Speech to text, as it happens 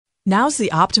Now's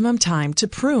the optimum time to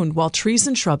prune while trees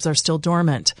and shrubs are still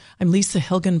dormant. I'm Lisa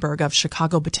Hilgenberg of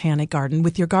Chicago Botanic Garden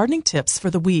with your gardening tips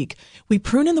for the week. We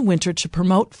prune in the winter to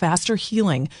promote faster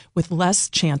healing with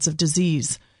less chance of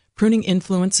disease. Pruning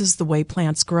influences the way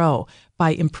plants grow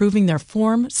by improving their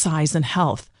form, size, and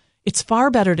health. It's far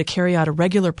better to carry out a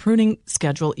regular pruning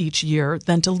schedule each year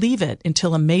than to leave it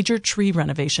until a major tree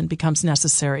renovation becomes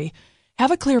necessary.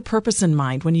 Have a clear purpose in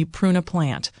mind when you prune a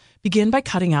plant. Begin by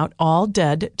cutting out all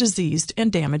dead, diseased,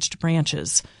 and damaged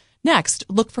branches. Next,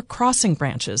 look for crossing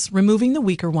branches, removing the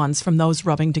weaker ones from those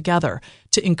rubbing together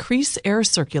to increase air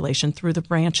circulation through the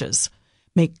branches.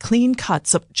 Make clean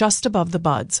cuts up just above the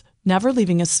buds, never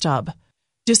leaving a stub.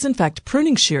 Disinfect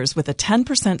pruning shears with a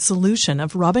 10% solution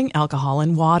of rubbing alcohol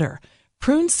and water.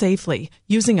 Prune safely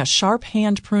using a sharp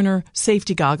hand pruner,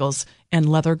 safety goggles, and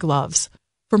leather gloves.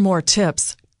 For more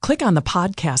tips, click on the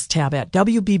podcast tab at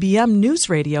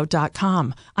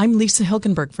WBBMNewsRadio.com. I'm Lisa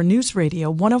Hilgenberg for News Radio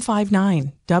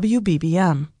 1059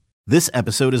 WBBM. This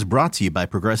episode is brought to you by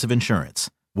Progressive Insurance.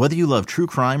 Whether you love true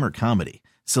crime or comedy,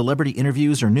 celebrity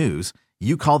interviews or news,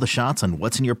 you call the shots on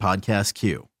what's in your podcast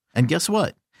queue. And guess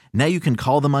what? Now you can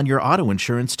call them on your auto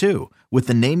insurance too with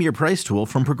the Name Your Price tool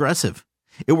from Progressive.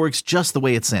 It works just the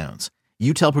way it sounds.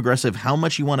 You tell Progressive how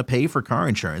much you want to pay for car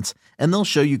insurance, and they'll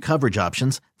show you coverage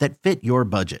options that fit your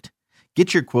budget.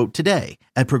 Get your quote today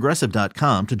at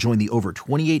Progressive.com to join the over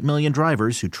 28 million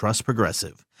drivers who trust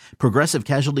Progressive. Progressive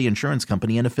Casualty Insurance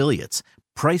Company and Affiliates.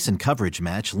 Price and coverage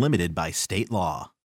match limited by state law.